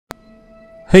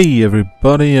Hey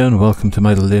everybody, and welcome to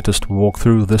my latest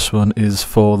walkthrough. This one is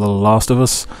for The Last of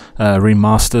Us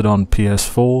Remastered on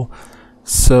PS4.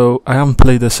 So I haven't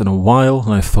played this in a while,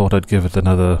 and I thought I'd give it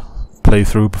another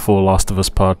playthrough before Last of Us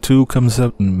Part 2 comes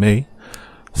out in May.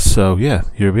 So yeah,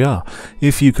 here we are.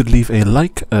 If you could leave a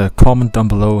like, a comment down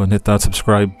below, and hit that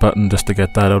subscribe button just to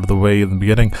get that out of the way in the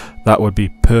beginning, that would be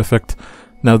perfect.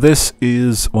 Now this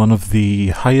is one of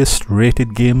the highest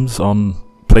rated games on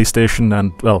PlayStation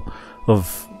and, well,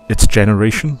 of its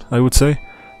generation, I would say.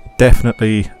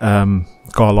 Definitely got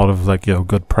a lot of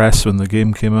good press when the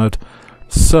game came out.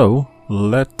 So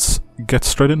let's get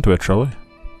straight into it, shall we?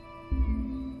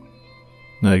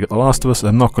 Now you got The Last of Us.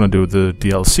 I'm not going to do the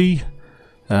DLC.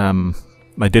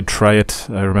 I did try it,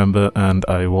 I remember, and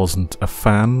I wasn't a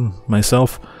fan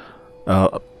myself.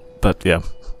 But yeah,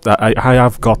 I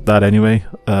have got that anyway,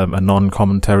 a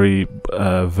non-commentary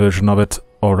version of it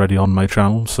already on my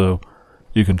channel, so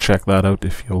you can check that out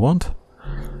if you want.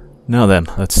 Now then,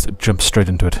 let's jump straight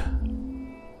into it.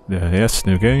 Yes,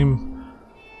 new game.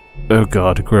 Oh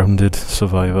god, grounded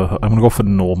survivor. I'm gonna go for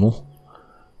normal,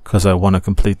 because I want to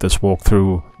complete this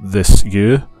walkthrough this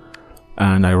year.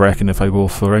 And I reckon if I go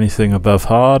for anything above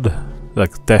hard,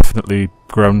 like definitely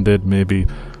grounded, maybe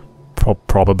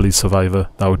probably survivor,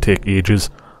 that would take ages.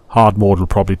 Hard mode will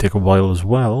probably take a while as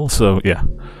well, so yeah.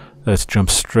 Let's jump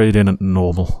straight in at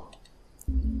normal.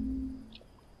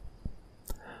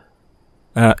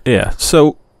 Yeah,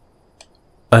 so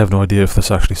I have no idea if this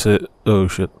actually oh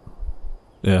shit.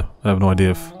 Yeah, I have no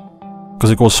idea if, because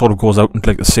it sort of goes out into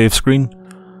like the save screen,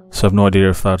 so I have no idea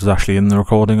if that's actually in the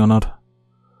recording or not.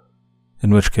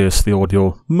 In which case the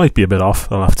audio might be a bit off.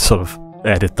 I'll have to sort of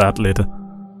edit that later.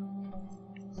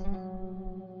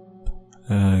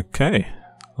 Okay,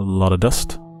 a lot of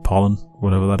dust, pollen,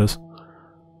 whatever that is.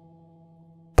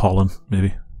 Pollen,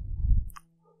 maybe.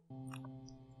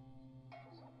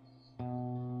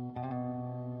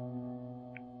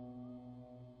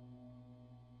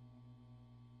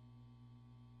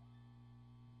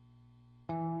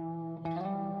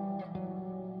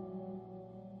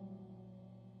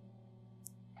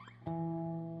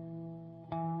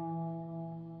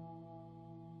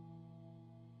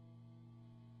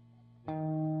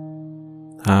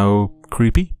 How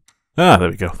creepy. Ah, there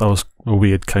we go. That was a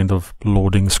weird kind of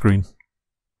loading screen.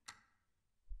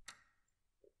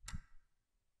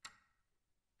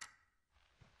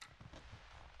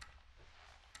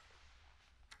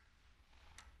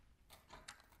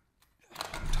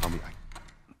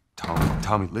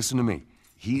 Tommy, listen to me.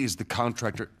 He is the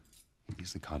contractor.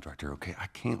 He's the contractor, okay? I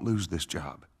can't lose this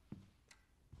job.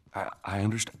 I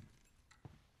understand.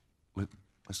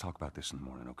 Let's talk about this in the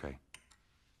morning, okay?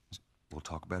 We'll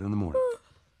talk about it in the morning.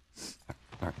 All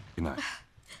right, good night.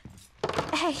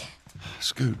 Hey.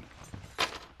 Scoot.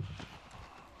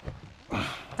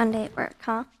 Monday at work,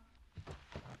 huh?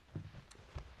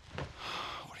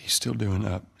 What are you still doing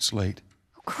up? It's late.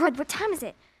 Oh, crud, what time is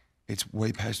it? It's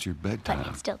way past your bedtime. But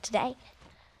it's still today.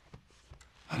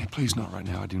 Honey, please not right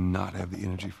now. I do not have the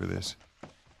energy for this.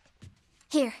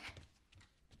 Here.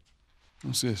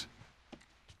 What's this?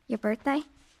 Your birthday?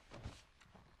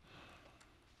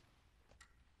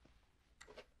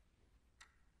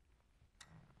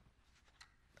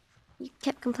 You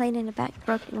kept complaining about your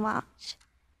broken watch.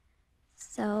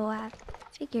 So I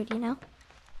figured, you know.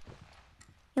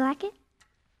 You like it?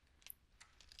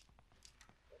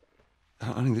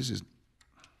 Honey, it's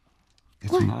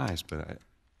what? Nice, but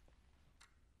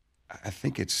I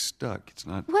think it's stuck. It's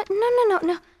not. What?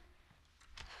 No.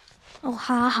 Oh,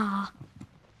 ha ha.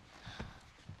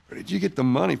 Where did you get the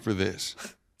money for this?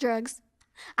 Drugs.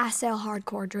 I sell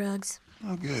hardcore drugs.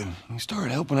 Oh, good. You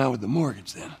started helping out with the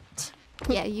mortgage then.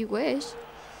 Yeah, you wish.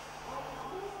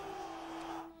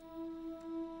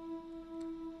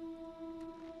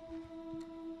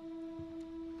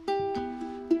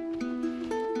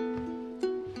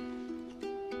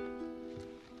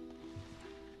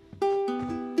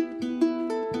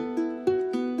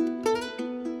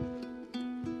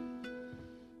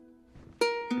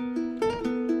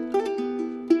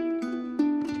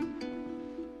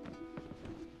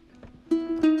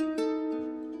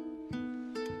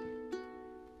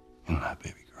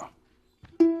 Baby girl.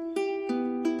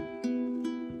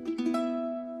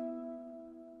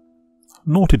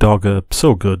 Naughty Dog are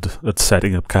so good at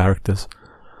setting up characters.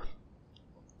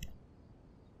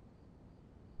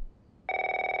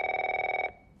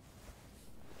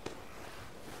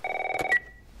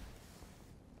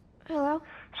 Hello?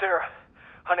 Sarah,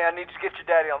 honey, I need to get your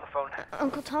daddy on the phone.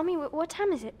 Uncle Tommy, what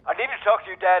time is it? I need to talk to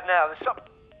your dad now. There's something...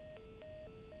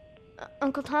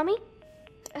 Uncle Tommy?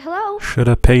 Hello? Should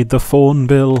have paid the phone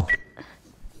bill.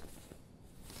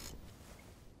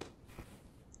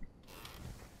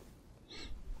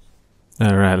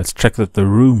 Alright, let's check the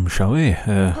room, shall we?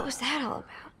 What was that all about?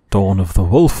 Dawn of the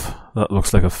Wolf. That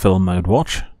looks like a film I'd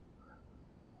watch.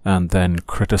 And then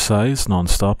criticise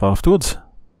non-stop afterwards.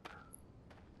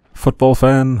 Football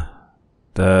fan.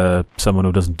 Someone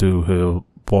who doesn't do her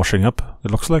washing up, it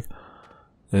looks like.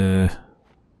 A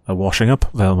washing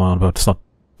up? Well, but it's not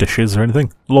dishes or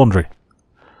anything. Laundry.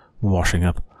 Washing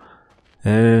up.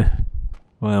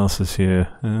 What else is here?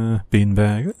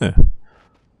 Beanbag.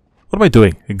 What am I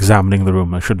doing? Examining the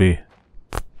room. I should be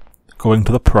going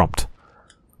to the prompt.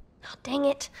 Oh, dang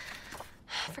it.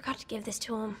 I forgot to give this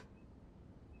to him.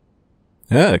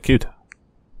 Yeah, cute.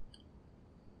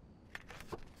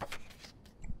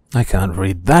 I can't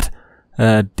read that.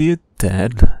 Dear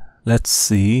Dad, let's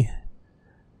see.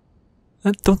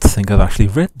 I don't think I've actually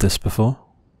read this before.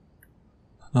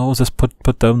 I always just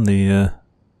put down the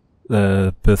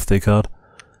birthday card.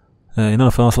 You're not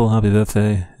a fossil, happy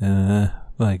birthday.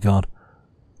 My God.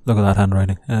 Look at that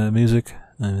handwriting. Music.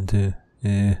 I'm into...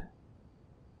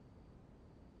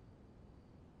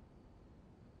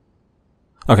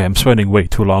 Okay, I'm spending way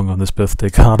too long on this birthday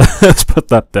card. Let's put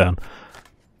that down.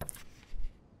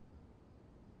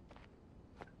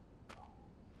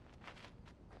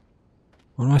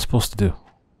 What am I supposed to do?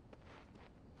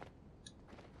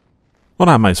 What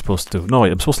am I supposed to do? No,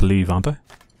 wait, I'm supposed to leave, aren't I?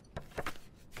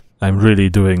 I'm really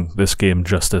doing this game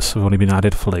justice. I've only been at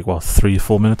it for like, what,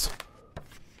 3-4 minutes?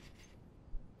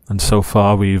 And so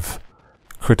far we've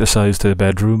criticised her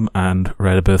bedroom and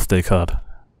read a birthday card.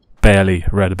 Barely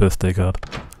read a birthday card.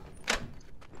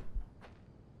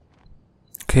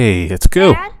 Okay, let's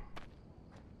go. Dad?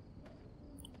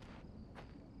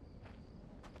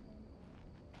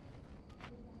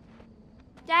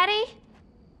 Daddy?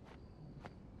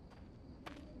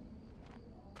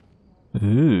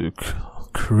 Ooh,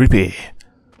 creepy.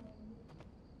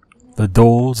 The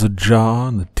door's ajar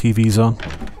and the TV's on.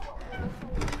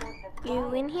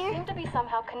 You in here? Seem to be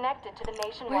somehow connected to the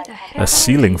nationwide Where the hell? A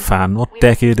ceiling fan? What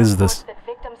decade is this? that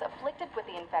victims afflicted with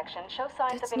the infection show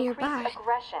signs That's of increased nearby.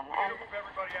 aggression, and Move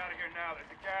everybody out of here now.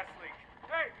 There's a gas leak.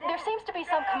 Hey, there seems to be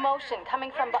some commotion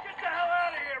coming from. get the hell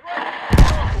out of here!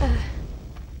 Run!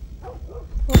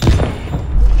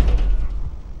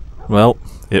 Well,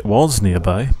 it was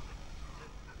nearby.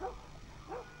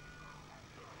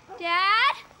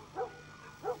 Dad?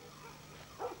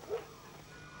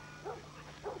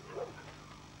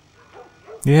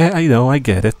 Yeah, I know, I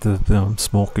get it. The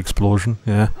smoke explosion.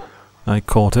 Yeah, I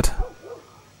caught it.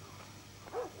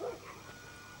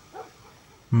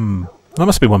 That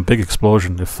must be one big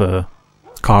explosion if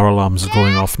car alarms are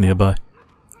going off nearby.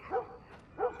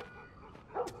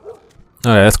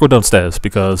 Alright, let's go downstairs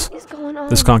because What's going on?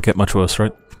 this can't get much worse,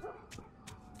 right?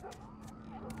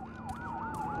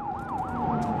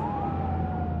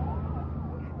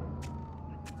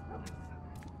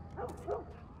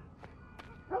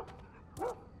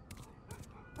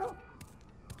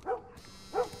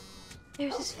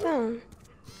 There's his phone.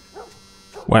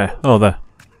 Where? Oh, there.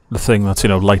 The thing that's,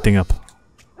 lighting up.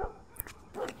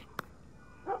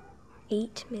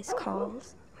 8 missed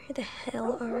calls. Where the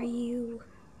hell are you?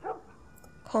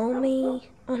 Call me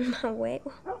on my way.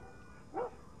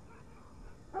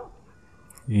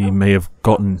 He may have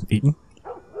gotten eaten.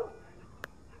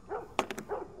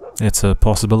 It's a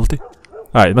possibility.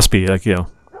 Alright, it must be like,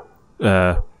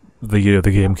 the year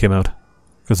the game came out.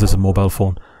 Because there's a mobile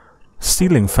phone.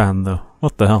 Ceiling fan, though.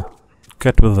 What the hell?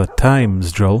 Get with the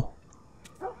times, Joel.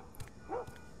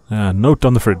 Note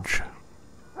on the fridge.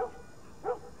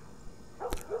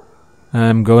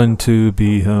 I'm going to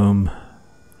be home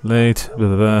late. Blah,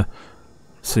 blah, blah.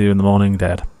 See you in the morning,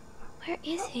 Dad. Where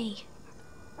is he?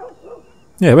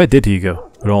 Yeah, where did he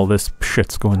go? Where all this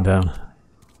shit's going down.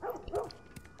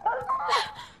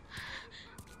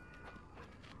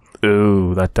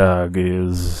 Ooh, that dog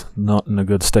is not in a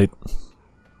good state.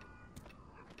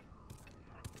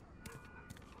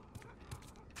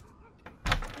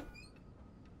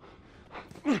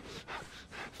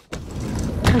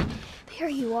 There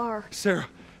you are. Sarah,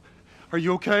 are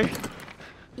you okay?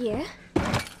 Yeah?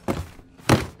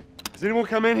 Has anyone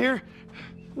come in here?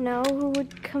 No, who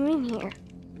would come in here?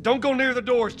 Don't go near the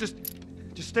doors. Just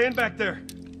stand back there.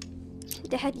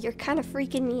 Dad, you're kind of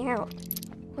freaking me out.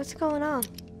 What's going on?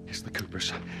 It's the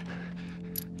Coopers.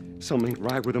 Something ain't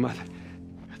right with them. I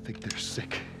think they're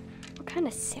sick. What kind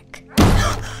of sick?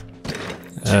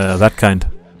 That kind.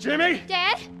 Jimmy!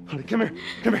 Dad? Honey, come here.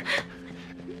 Come here.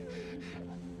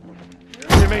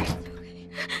 Jimmy! Jimmy,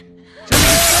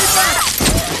 stay back!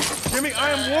 Jimmy,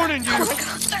 I am warning you!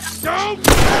 Don't!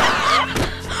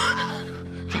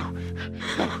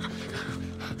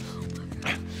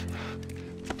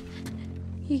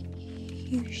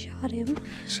 You shot him.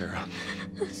 Sarah,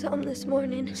 I saw him this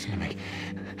morning. listen to me.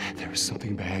 There is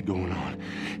something bad going on.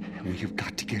 And we have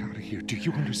got to get out of here. Do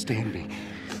you understand me?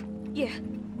 Yeah.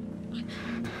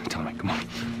 Tommy, come on.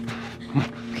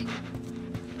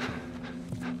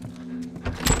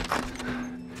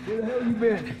 Where the hell you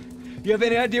been? You have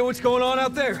any idea what's going on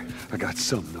out there? I got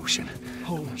some notion.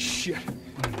 Holy shit.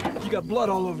 You got blood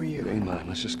all over you. It ain't mine.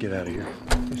 Let's just get out of here.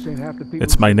 This ain't half the people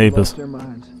It's my who neighbors. lost their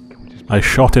minds. I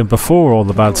shot him before all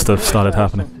the bad stuff started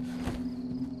happening.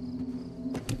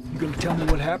 You gonna tell me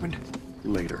what happened?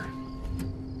 Later.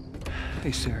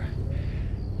 Hey, Sarah.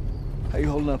 How you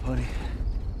holding up, honey?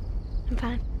 I'm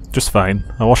fine. Just fine.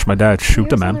 I watched my dad shoot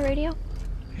a Yours on the man. radio?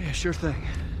 Yeah, sure thing.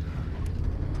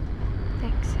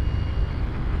 Thanks.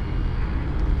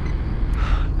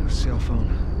 No cell phone.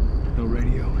 No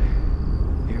radio.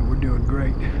 Yeah, we're doing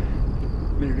great.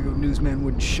 A minute ago, newsman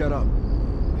wouldn't shut up.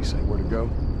 They say where to go?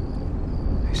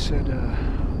 They said,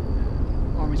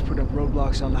 Army's put up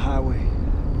roadblocks on the highway.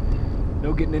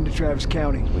 No getting into Travis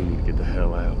County. We need to get the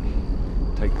hell out.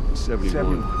 Take 71.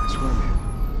 71, that's where I'm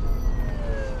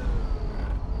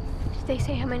Did they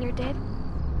say how many are dead?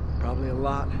 at. Probably a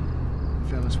lot.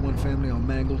 Found this one family all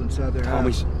mangled inside their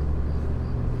Tommy. house.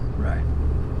 Right.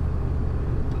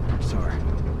 Sorry.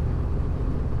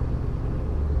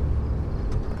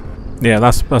 Yeah,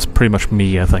 that's pretty much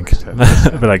me, I think.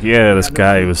 I'd be like, yeah, this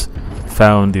guy was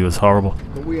found, he was horrible.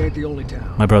 But we ain't the only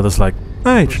town. My brother's like,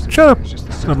 hey, shut up! It's just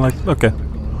the And I'm like, okay.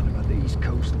 going on about the East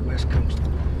Coast, the West Coast.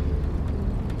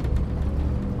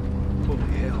 Holy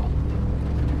hell.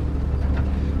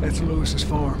 That's Lewis's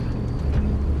farm.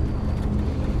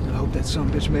 I hope that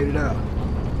son bitch made it out.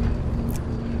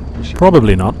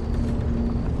 Probably not.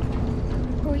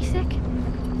 Were we sick?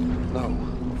 No,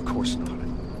 of course not.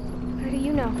 How do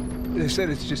you know? They said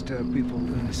it's just people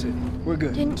in the city. We're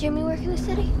good. Didn't Jimmy work in the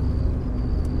city?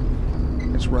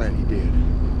 That's right, he did.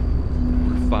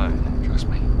 We're fine, trust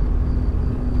me.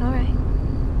 Alright.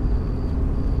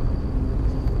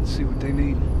 Let's see what they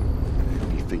need. What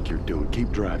do you think you're doing?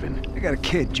 Keep driving. I got a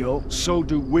kid, Joel. So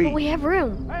do But we. we have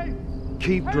room.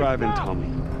 Keep driving,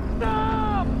 Tommy.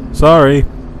 Sorry. You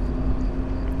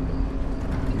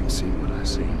ain't seen what I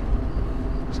see.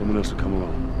 Someone else will come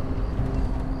along.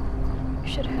 You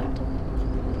should have helped him.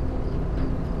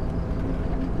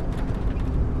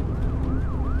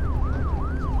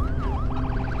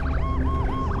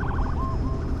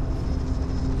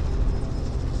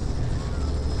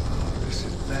 This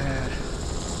is bad.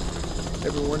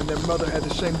 Everyone and their mother had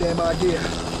the same damn idea.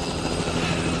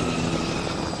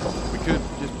 We could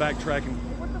just backtrack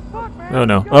and... Oh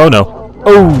no. Oh no.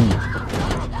 Oh!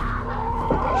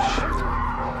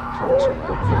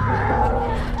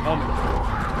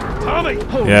 Tommy!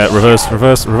 Yeah, reverse,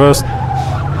 reverse, reverse.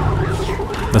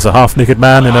 There's a half-naked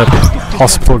man in a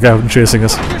hospital gown chasing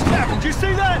us. Just happened. Did you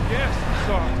see that? Yes, I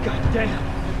saw it. God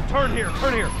damn. Turn here,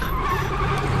 turn here.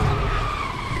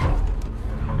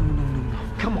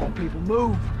 Come on, people,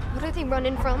 move. What are they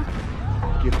running from?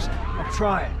 Get us. I'm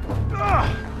trying.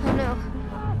 Oh no.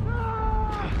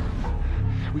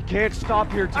 We can't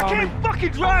stop here, Tommy. I can't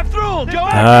fucking drive through them, Joe.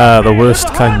 Ah, the worst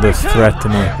kind of threat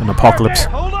in an apocalypse.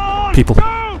 Hold on. People. Go.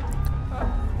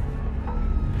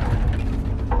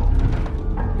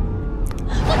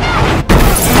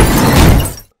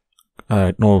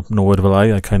 Alright, no word of a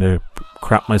lie, I kind of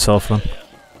crap myself then.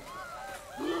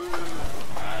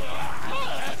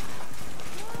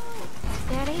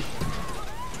 Daddy?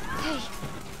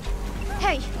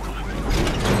 Hey.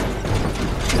 Hey!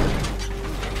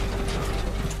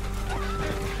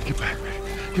 Get back,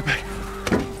 man. Get back.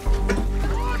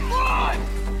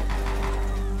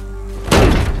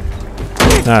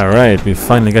 Alright, we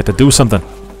finally get to do something.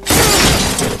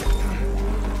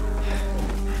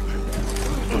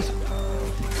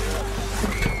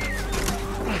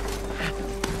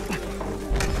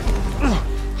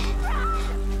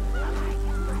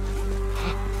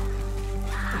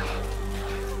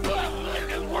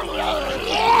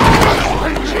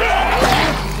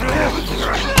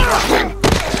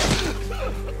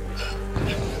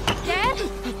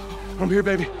 I'm here,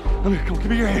 baby. I'm here. Come on, give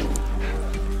me your hand.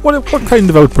 What kind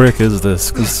of outbreak is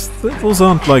this? Because those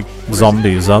aren't like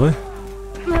zombies, are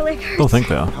they? My leg I hurts. don't think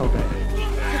they are. How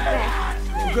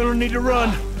bad? We're gonna need to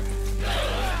run.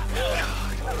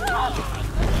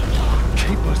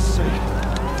 Keep us safe.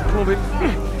 Come on, baby.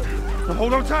 Now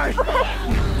hold on tight.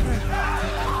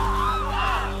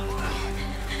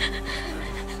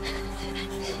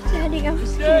 Daddy, I'm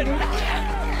scared.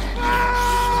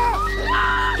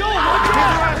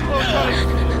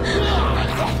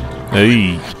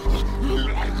 Hey.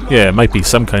 Yeah, it might be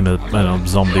some kind of, I don't know,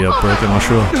 zombie outbreak, I'm not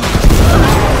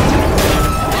sure.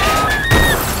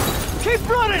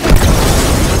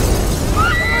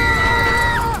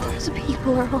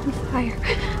 people are on fire.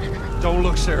 Don't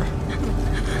look, Sarah.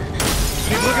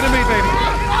 Keep looking at me, baby.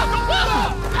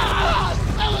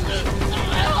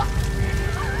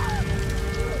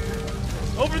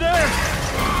 Over there!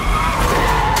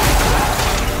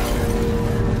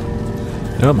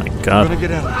 Oh my god. We're gonna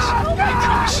get out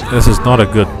of This is not a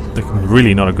good, like,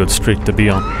 really not a good street to be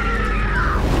on.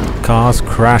 Cars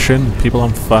crashing, people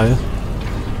on fire.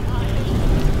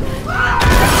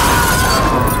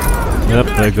 Yep,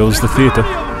 there goes the theater.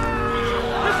 This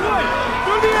way!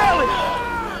 Through the alley!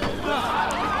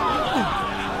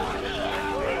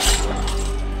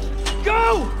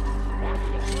 Go!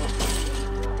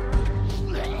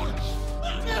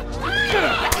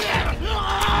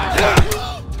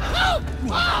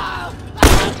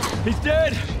 He's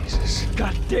dead! Jesus.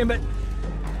 God damn it!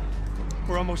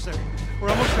 We're almost there. We're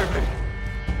almost there, baby.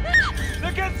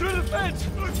 They're getting through the fence!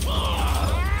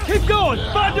 Keep going!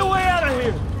 Find a way out of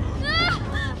here!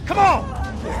 Come on!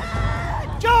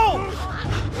 Go!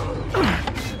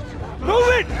 Move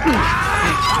it!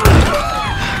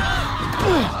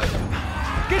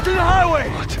 Get to the highway!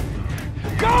 What?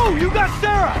 Go! You got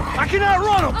Sarah! I can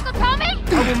outrun him! Uncle Tommy?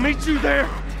 I will meet you there!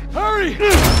 Hurry!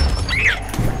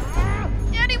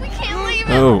 Daddy, we can't leave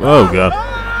him! Oh god.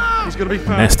 He's gonna be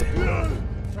fine. Nasty. We're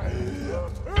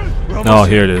almost Oh,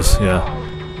 here it is, yeah.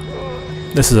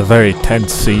 This is a very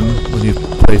tense scene when you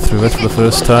play through it for the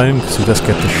first time, because you just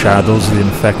get the shadows of the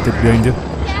infected behind you,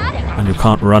 and you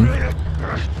can't run.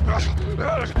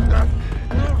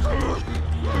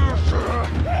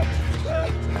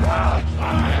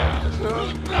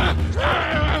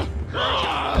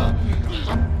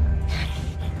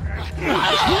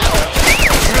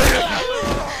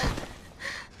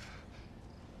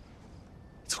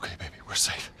 It's okay, baby. We're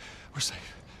safe. We're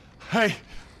safe. Hey,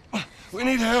 we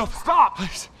need help. Stop!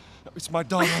 Please. It's my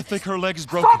daughter. I think her leg is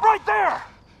broken. Stop right there!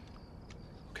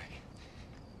 Okay.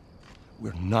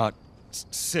 We're not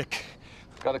sick.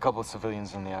 Got a couple of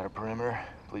civilians on the outer perimeter.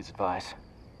 Please advise.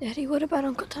 Daddy, what about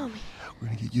Uncle Tommy? We're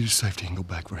gonna get you to safety and go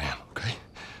back for him, okay?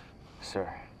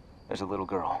 Sir, there's a little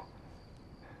girl.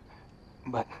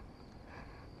 But...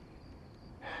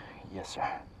 Yes, sir.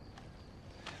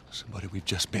 Listen, buddy, we've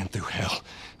just been through hell.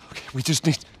 Okay, we just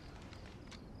need...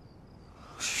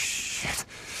 Shit.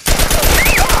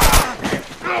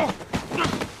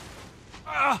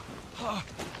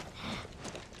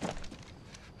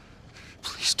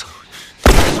 Please don't.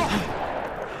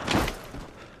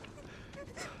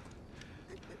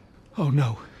 Oh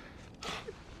no.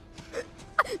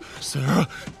 Sarah.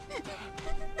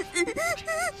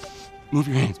 Move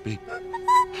your hands, baby.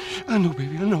 I know,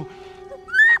 baby, I know.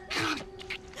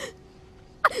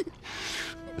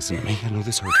 Listen to me, I know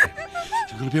this hurts, baby.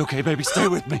 You're gonna be okay, baby. Stay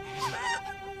with me. All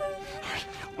right,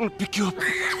 I'm gonna pick you up.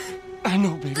 I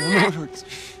know, baby, I know it hurts.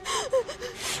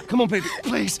 Come on, baby,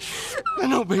 please. I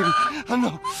know, baby, I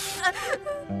know.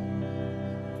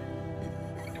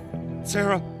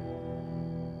 Sarah.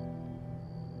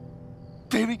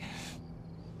 Baby.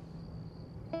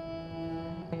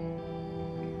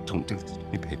 Don't do this to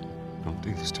me, baby. Don't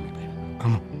do this to me, baby.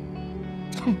 Come on.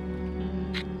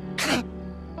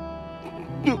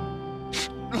 No.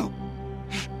 No.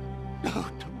 No,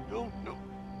 no, no.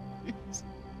 Please.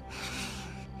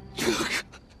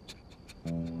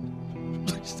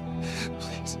 Please.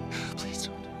 Please. Please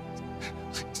don't.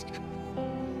 Please.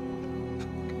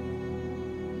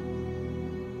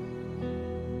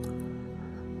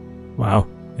 Wow.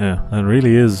 Yeah, it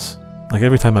really is. Like,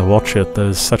 every time I watch it,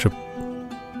 there's such a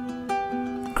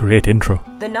great intro.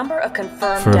 The number of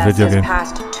confirmed For a deaths video has game.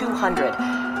 passed 200.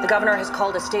 The governor has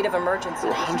called a state of emergency.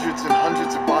 There are hundreds and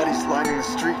hundreds of bodies lining the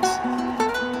streets.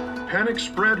 Panic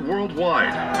spread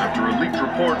worldwide after a leaked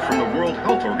report from the World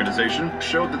Health Organization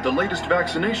showed that the latest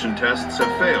vaccination tests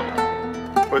have failed.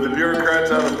 With the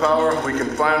bureaucrats out of power, we can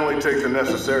finally take the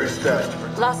necessary steps.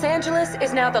 Los Angeles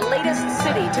is now the latest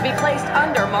city to be placed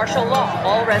under martial law.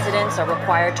 All residents are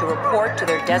required to report to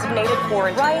their designated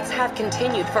quarantine. Riots have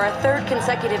continued for a third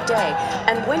consecutive day,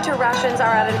 and winter rations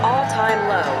are at an all-time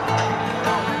low.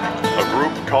 A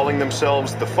group calling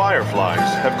themselves the Fireflies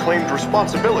have claimed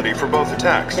responsibility for both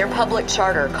attacks. Their public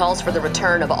charter calls for the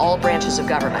return of all branches of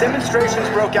government. Demonstrations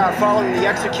broke out following the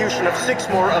execution of 6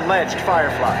 more alleged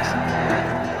Fireflies.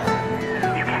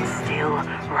 You can still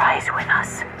rise with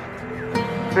us.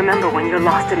 Remember, when you're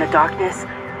lost in the darkness,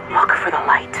 look for the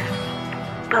light.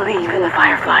 Believe in the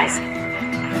Fireflies.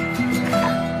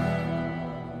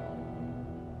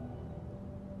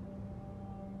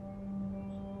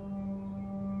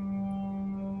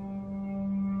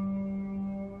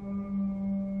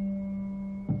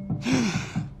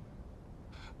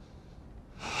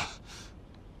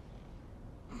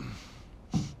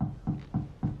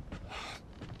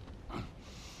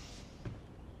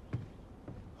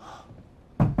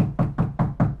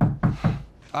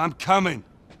 I'm coming.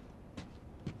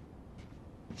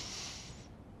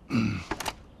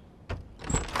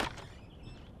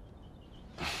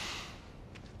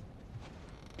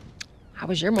 How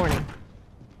was your morning?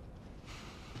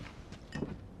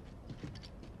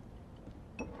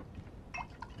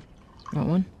 Want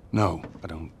one? No, I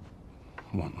don't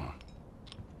want one.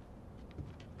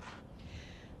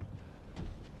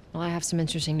 Well, I have some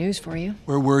interesting news for you.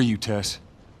 Where were you, Tess?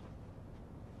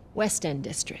 West End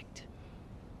District.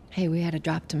 Hey, we had a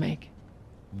drop to make.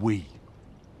 We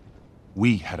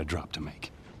had a drop to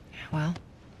make. Well,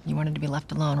 you wanted to be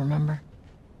left alone, remember?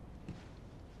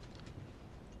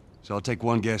 So I'll take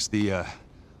one guess. The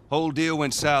whole deal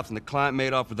went south and the client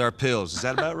made off with our pills. Is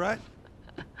that about right?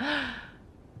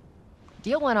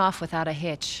 Deal went off without a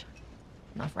hitch.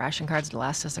 Enough ration cards to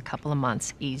last us a couple of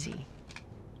months, easy.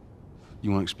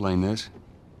 You want to explain this?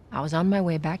 I was on my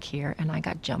way back here, and I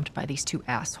got jumped by these two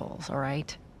assholes, all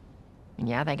right? And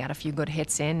yeah, they got a few good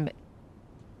hits in, but...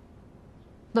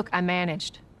 Look, I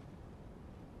managed.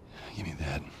 Give me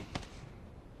that.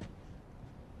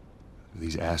 Are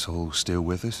these assholes still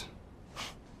with us?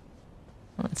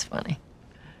 Well, that's funny.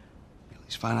 At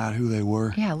least find out who they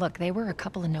were. Yeah, look, they were a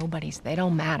couple of nobodies. They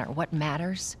don't matter. What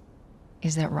matters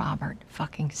is that Robert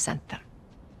fucking sent them.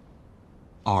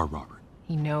 Our Robert.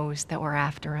 He knows that we're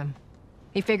after him.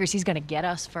 He figures he's gonna get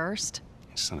us first.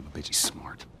 Son of a bitch, he's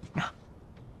smart. No.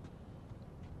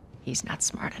 He's not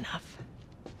smart enough.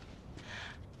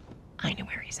 I know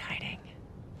where he's hiding.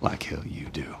 Like hell you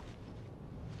do.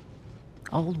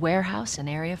 Old warehouse in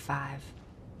Area 5.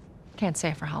 Can't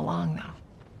say for how long, though.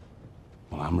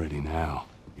 Well, I'm ready now,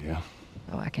 yeah?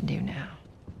 Oh, I can do now.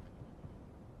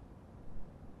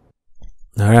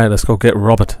 Alright, let's go get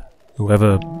Robert.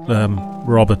 Whoever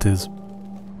Robert is.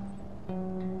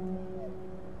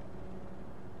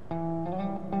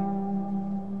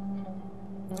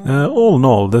 All in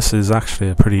all, this is actually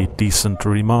a pretty decent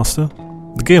remaster.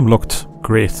 The game looked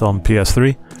great on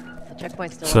PS3.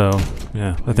 So,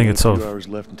 yeah, I think it sort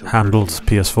of handles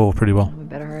PS4 pretty well. We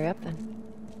better hurry up then.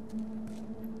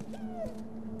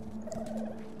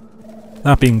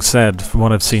 That being said, from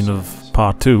what I've seen of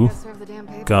Part 2,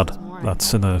 God,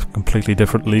 that's in a completely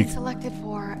different league. Selected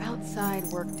for outside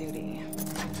work duty.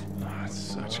 That's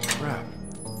such crap.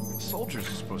 Soldiers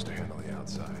are supposed to handle the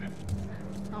outside.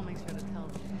 I'll make sure to tell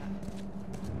them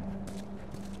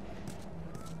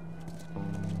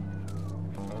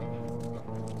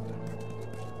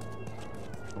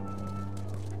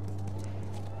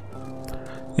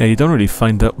Yeah, you don't really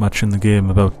find out much in the game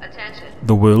about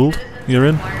the world you're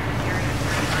in.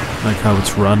 Like how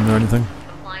it's run or anything.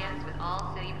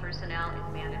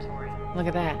 Look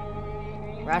at that.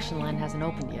 Ration line hasn't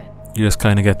opened yet. You just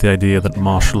kind of get the idea that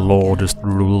martial law just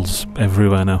rules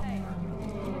everywhere now.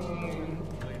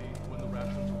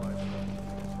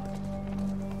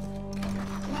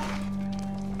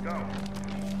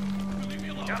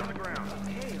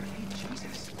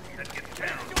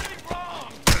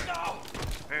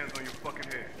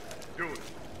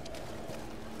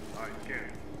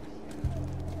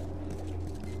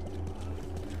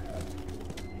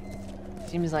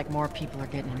 Seems like more people are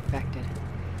getting infected.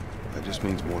 That just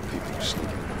means more people are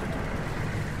sneaking.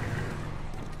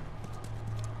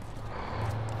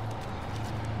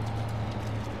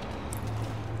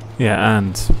 Yeah,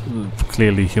 and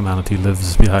clearly humanity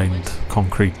lives behind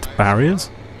concrete barriers.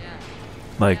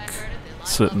 Like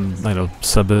certain, I don't know,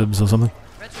 suburbs or something.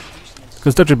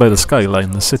 Because judging by the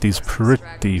skyline, the city's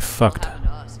pretty fucked.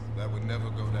 I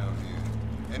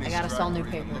got us all new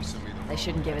papers. They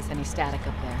shouldn't give us any static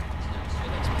up there.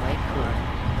 Play it cool.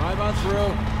 Drive on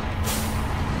through.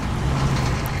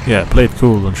 Yeah, play it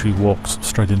cool, and she walks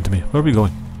straight into me. Where are we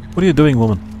going? What are you doing,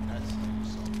 woman?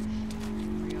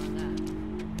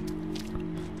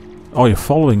 Oh, you're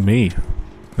following me.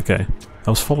 Okay, I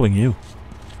was following you.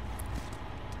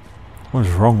 What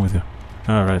is wrong with you?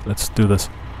 Alright, let's do this.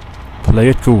 Play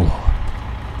it cool.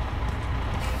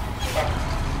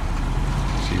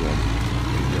 See you, Eddie.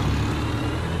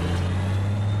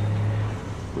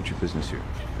 What's your business here?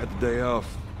 Got the day off.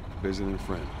 Visiting a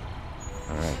friend.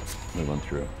 All right, move on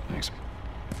through. Thanks.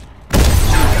 Get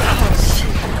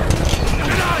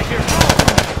out of here!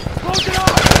 Close it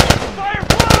off!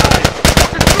 Fireflies!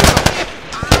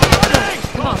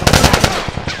 Come on.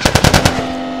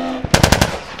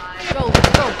 Go,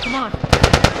 come on.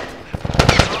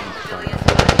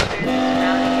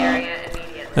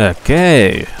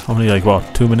 Okay, only like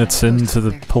what, 2 minutes into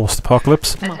the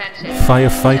post-apocalypse?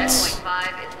 Firefights,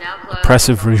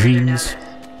 oppressive regimes,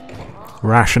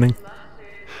 rationing.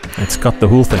 It's got the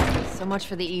whole thing. So much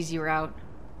for the easy route.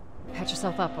 Patch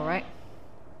yourself up, alright?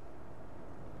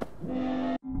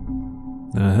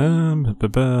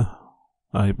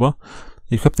 What?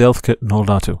 Equip the health kit and hold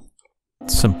R2.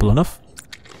 Simple enough.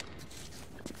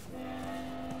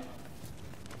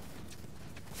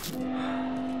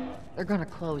 They're gonna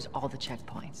close all the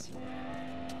checkpoints.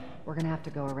 We're gonna have to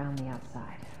go around the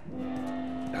outside.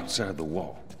 Outside the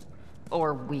wall.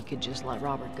 Or we could just let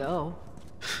Robert go.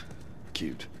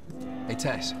 Cute. Hey,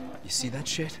 Tess, you see that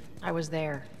shit? I was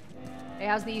there. Hey,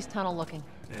 how's the east tunnel looking?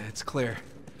 It's clear.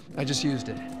 I just used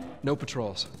it. No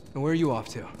patrols. And where are you off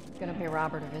to? Gonna pay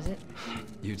Robert a visit.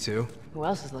 You too? Who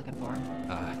else is looking for him?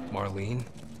 Marlene.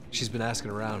 She's been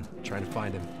asking around, trying to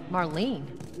find him. Marlene?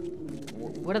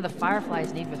 What do the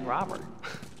Fireflies need with Robert?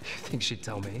 You think she'd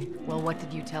tell me? Well, what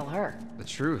did you tell her? The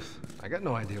truth. I got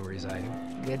no idea where he's hiding.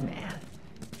 Good man.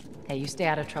 Hey, you stay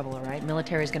out of trouble, all right?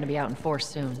 Military's gonna be out in force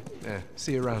soon. Yeah,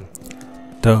 see you around.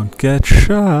 Don't get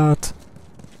shot.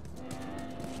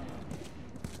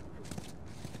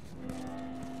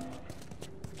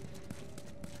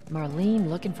 Marlene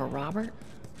looking for Robert?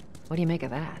 What do you make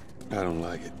of that? I don't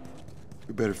like it.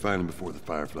 We better find him before the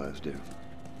Fireflies do.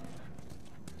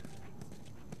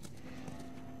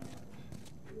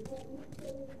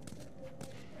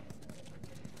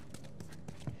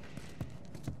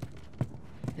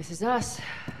 This is us.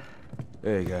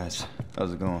 Hey guys,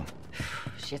 how's it going?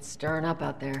 Shit's stirring up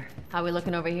out there. How we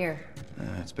looking over here?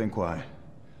 It's been quiet.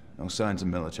 No signs of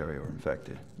military or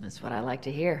infected. That's what I like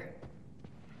to hear.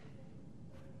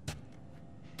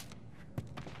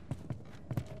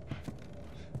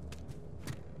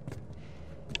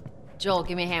 Joel,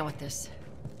 give me a hand with this.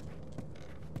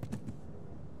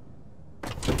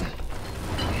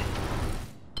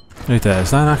 Right there, is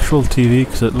that an actual TV?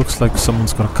 Because it looks like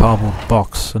someone's got a cardboard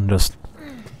box and just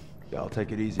Yeah, I'll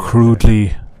take it easy.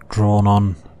 crudely drawn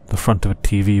on the front of a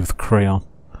TV with crayon.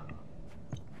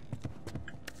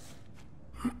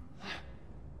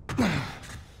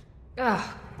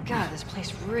 Oh, God, this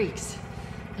place reeks.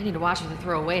 I need to watch what they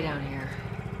throw away down here.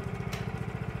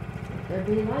 There'd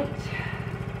be light.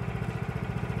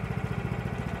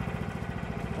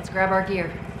 Let's grab our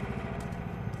gear.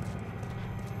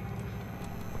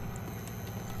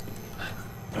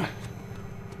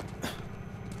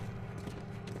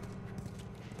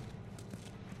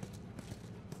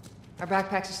 Our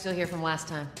backpacks are still here from last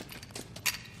time.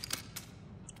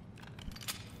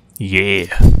 Yeah,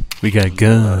 we got a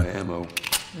gun. Ammo.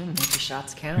 Make your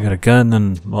shots count. We got a gun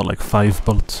and what, like 5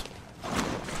 bullets.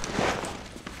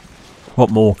 What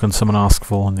more can someone ask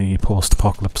for in the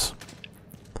post-apocalypse?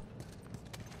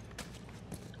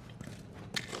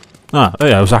 Ah,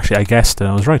 yeah, I guessed,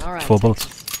 I was right. All right. 4 bullets.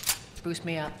 Boost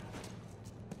me up.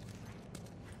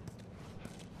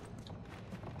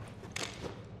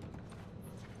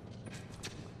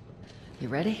 You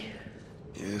ready?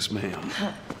 Yes, ma'am.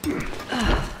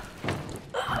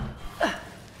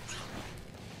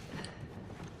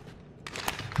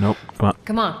 Nope, come on.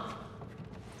 Come on.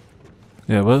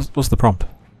 Yeah, what's the prompt?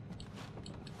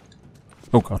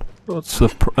 Oh god. What's the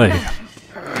there you go.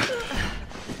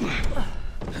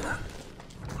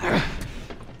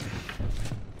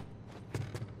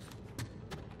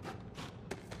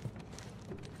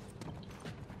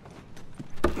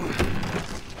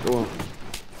 Go on.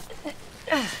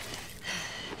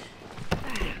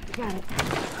 Got it.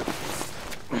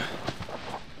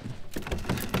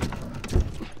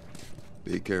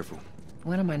 Be careful.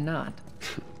 When am I not?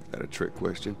 That a trick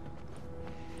question?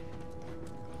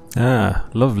 Ah,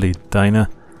 lovely Dinah.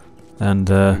 And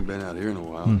Haven't been out here in a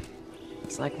while.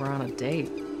 It's like we're on a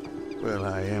date. Well,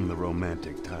 I am the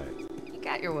romantic type. You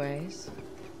got your ways.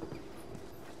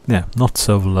 yeah, not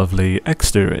so lovely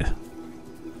exterior.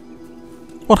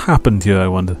 What happened here, I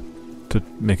wonder, to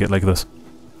make it like this?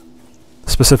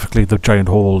 Specifically the giant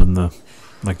hole in the...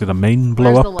 Like, did a main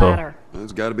blow Where's up? the ladder? Well,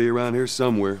 it's got to be around here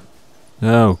somewhere.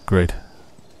 Oh, great.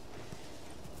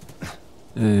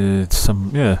 It's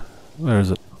some... yeah. Where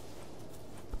is it?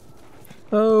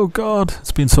 Oh god,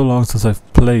 it's been so long since I've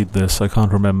played this, I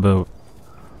can't remember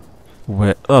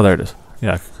where... Oh, there it is.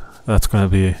 Yeah, that's gonna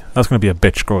be a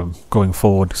bitch going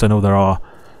forward, because I know there are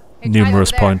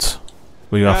numerous points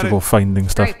where you have to go finding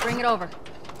stuff. Great, bring it over.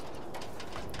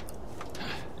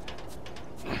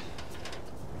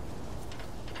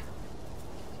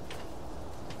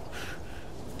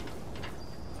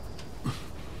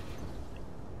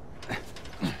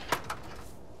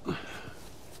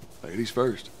 Ladies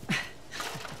first.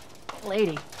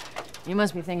 Lady, you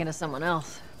must be thinking of someone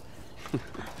else.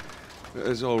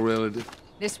 That's all relative.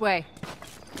 This way.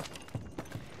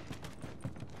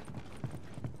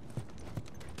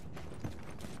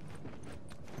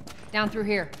 Down through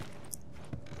here.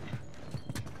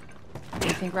 Do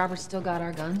you think Robert's still got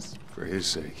our guns? For his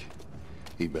sake.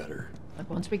 He better. Look,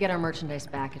 once we get our merchandise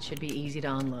back, it should be easy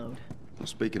to unload. Well,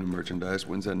 speaking of merchandise,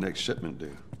 when's that next shipment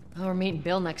due? Oh, we're meeting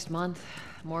Bill next month.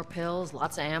 More pills,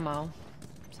 lots of ammo.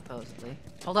 Supposedly.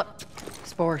 Hold up.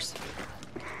 Spores.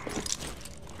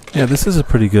 Yeah, this is a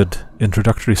pretty good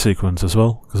introductory sequence as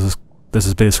well, because this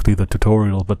is basically the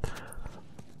tutorial, but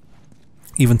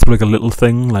even through like a little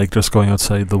thing, like just going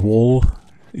outside the wall,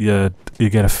 you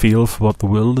get a feel for what the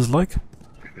world is like.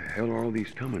 Where the hell are all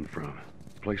these coming from?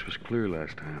 The place was clear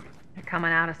last time. They're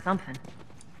coming out of something.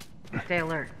 Stay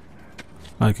alert.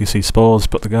 Like you see spores,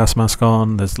 put the gas mask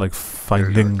on, there's like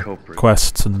finding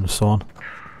quests and so on.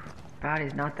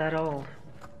 Body's not that old.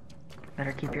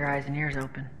 Better keep your eyes and ears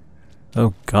open.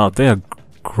 Oh god, they are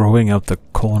growing out the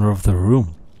corner of the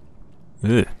room.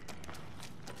 Ugh.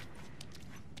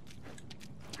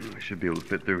 I should be able to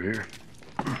fit through here.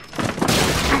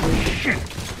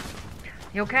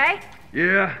 You okay?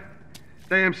 Yeah.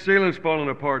 Damn ceiling's falling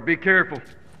apart. Be careful.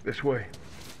 This way.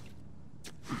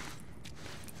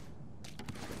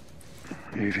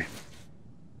 Easy.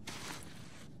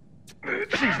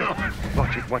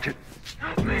 Watch it, watch it.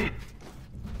 Help me.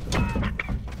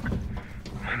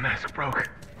 My mask broke.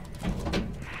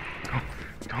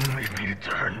 Don't leave me to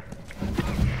turn.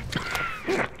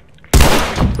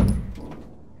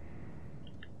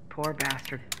 Poor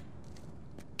bastard.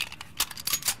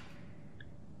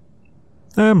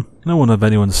 No one have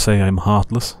anyone say I'm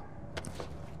heartless.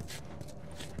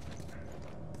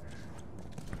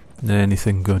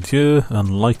 Anything good here?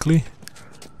 Unlikely.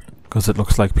 Because it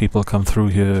looks like people come through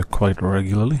here quite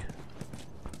regularly.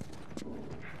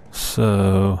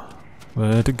 So,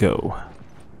 where to go?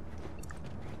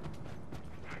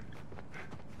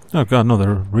 Oh god, no,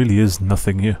 there really is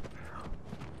nothing here.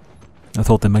 I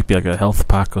thought there might be like a health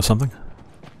pack or something.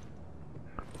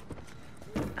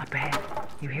 Up ahead.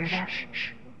 You hear that?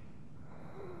 Shh.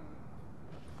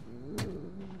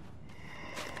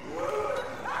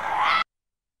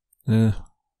 Yeah.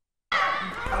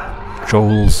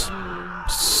 Joel's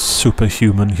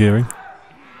superhuman hearing.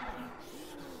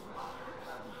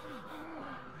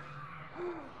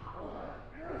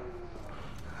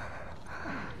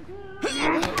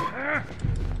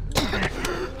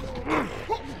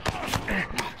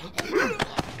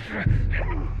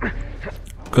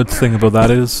 Good thing about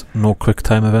that is no quick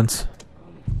time events.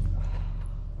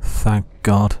 Thank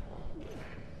God.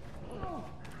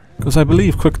 Because I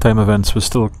believe quick time events were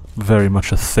still very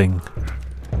much a thing.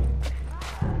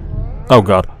 Oh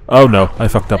god. Oh no, I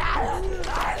fucked up.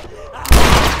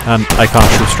 And I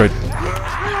can't shoot straight.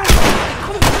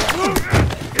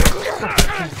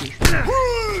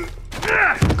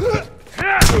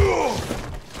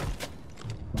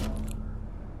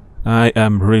 I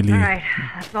am really Alright,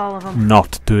 that's all of them.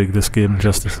 not doing this game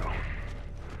justice.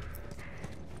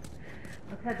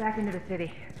 Let's head back into the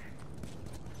city.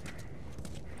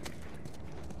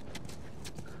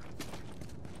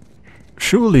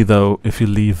 Surely though, if you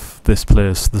leave this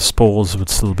place, the spores would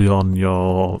still be on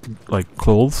your, like,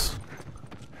 clothes.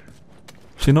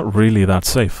 So you're not really that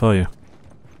safe, are you?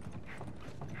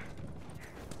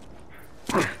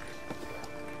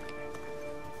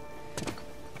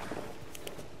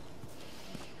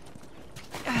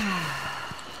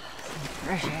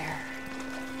 Fresh air.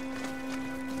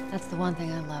 That's the one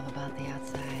thing I love about the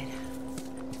outside.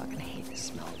 Fucking hate the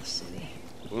smell of the city.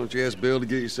 Why don't you ask Bill to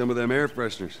get you some of them air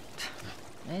fresheners?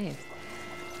 Hey, if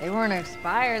they weren't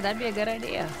expired, that'd be a good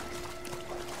idea.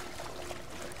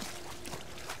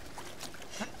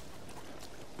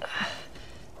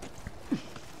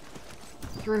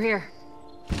 Through here.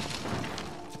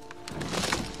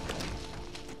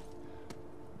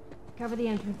 Cover the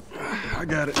entrance. I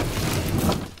got it.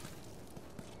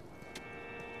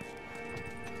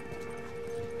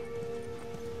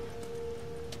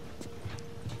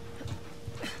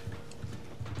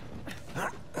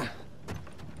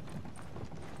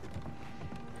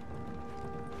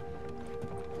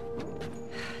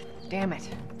 Damn it.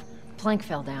 Plank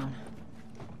fell down.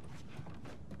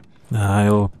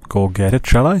 I'll go get it,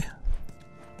 shall I?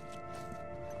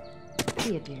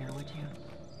 Be a dear, would you?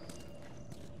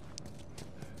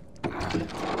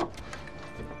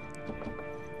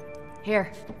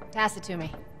 Here, pass it to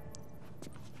me.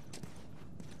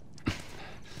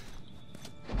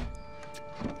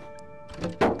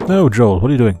 No, Joel, what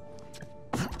are you doing?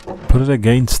 Put it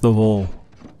against the wall.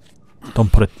 Don't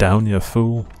put it down, you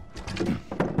fool.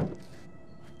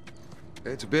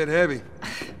 It's a bit heavy.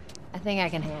 I think I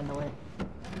can handle it.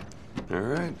 All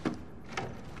right.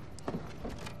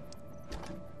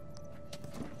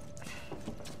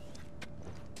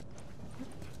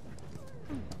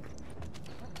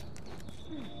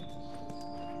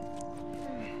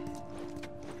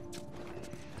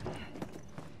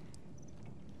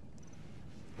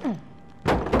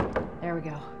 There we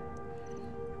go.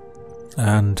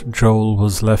 And Joel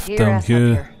was left down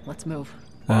here. Let's move.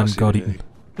 And got eaten.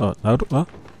 Oh, no, what?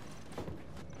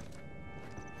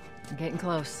 I'm getting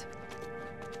close.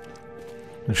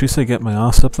 Did she say get my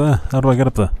ass up there? How do I get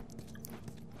up there?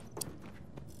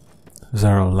 Is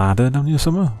there a ladder down here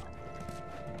somewhere?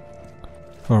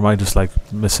 Or am I just like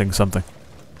missing something?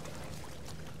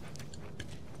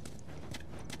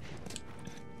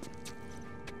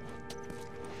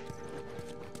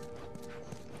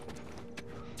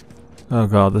 Oh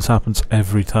god, this happens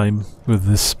every time with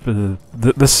this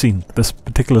this scene, this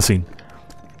particular scene.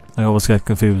 I always get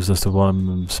confused as to what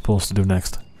I'm supposed to do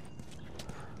next.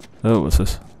 Oh, what's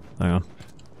this? Hang on.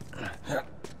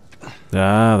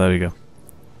 Ah, there we go.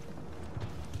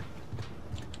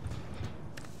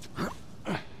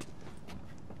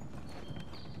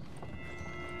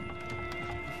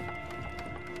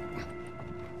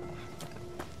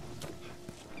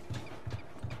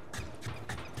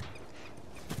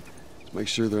 Make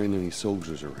sure there ain't any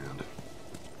soldiers around.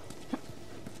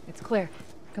 It's clear.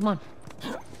 Come on.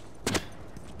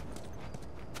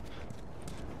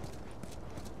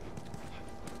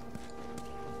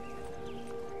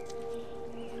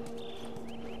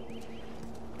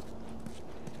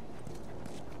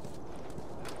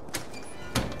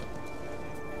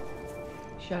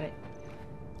 Shut it.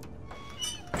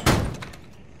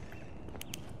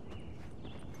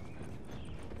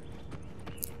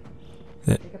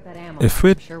 If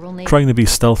we're trying to be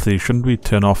stealthy, shouldn't we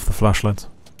turn off the flashlights?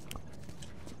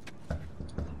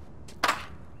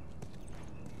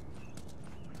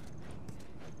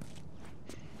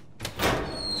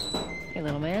 Hey,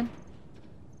 little man.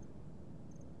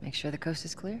 Make sure the coast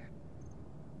is clear.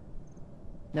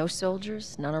 No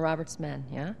soldiers, none of Robert's men,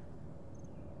 yeah?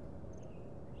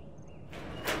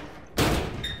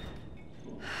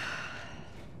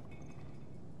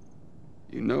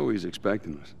 You know he's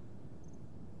expecting us.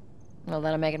 Well,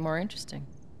 that'll make it more interesting.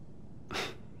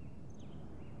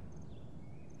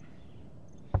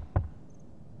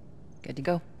 Good to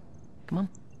go. Come on.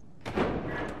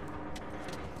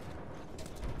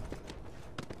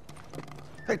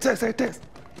 Hey, Tess, hey, Tess.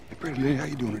 Hey, pretty lady, how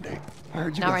you doing today? I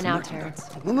heard you Not got right some now, merchandise.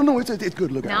 Terrence. No, it's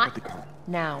good. Look, I Not got the car.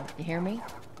 now. You hear me?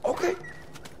 Okay. You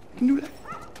can do that.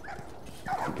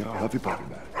 You get all huffy puffy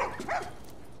about it.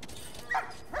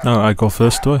 No, I go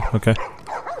first, do I? Okay.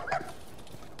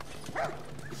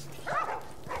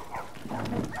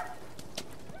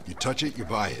 You touch it, you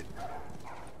buy it.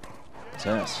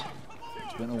 Tess,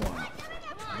 it's been a while.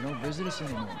 You don't visit us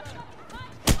anymore.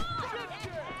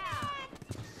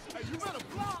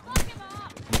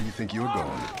 Where do you think you're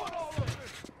going?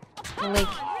 Malik,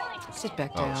 sit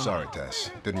back down. Oh, sorry,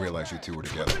 Tess. Didn't realize you two were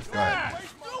together. Go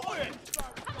ahead.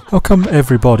 How come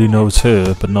everybody knows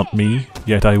her, but not me,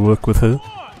 yet I work with her?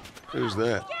 Who's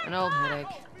that? An old headache.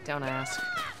 Don't ask.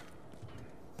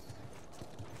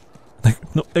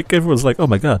 Like, no, like everyone's like, oh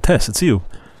my god, Tess, it's you.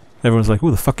 Everyone's like, who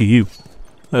the fuck are you?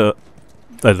 I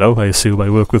don't know, I assume I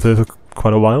work with her for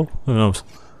quite a while. Who knows?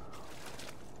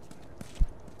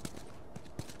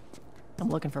 I'm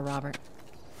looking for Robert.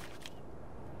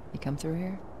 You come through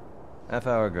here? Half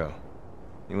hour ago.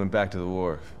 He went back to the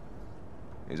wharf.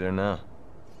 He's there now.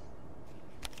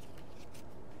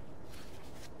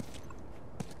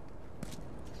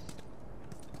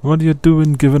 What are you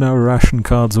doing giving our ration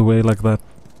cards away like that?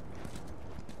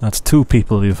 That's 2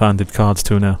 people you've handed cards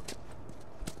to now.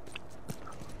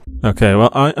 Okay,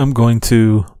 well, I am going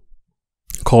to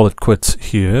call it quits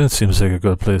here. It seems like a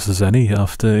good place as any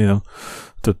after, you know,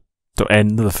 to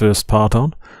end the first part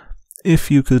on. If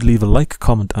you could leave a like,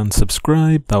 comment and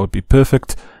subscribe, that would be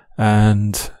perfect.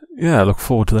 And yeah, I look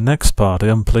forward to the next part. I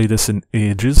haven't played this in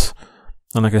ages.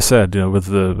 And like I said, you know,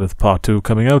 with part 2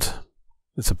 coming out,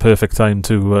 it's a perfect time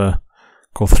to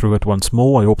go through it once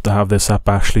more. I hope to have this up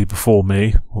actually before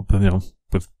May, you know,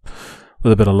 with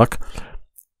a bit of luck.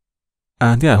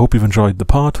 And yeah, I hope you've enjoyed the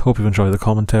part, hope you've enjoyed the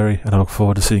commentary, and I look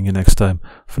forward to seeing you next time.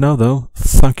 For now though,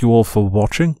 thank you all for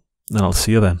watching, and I'll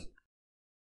see you then.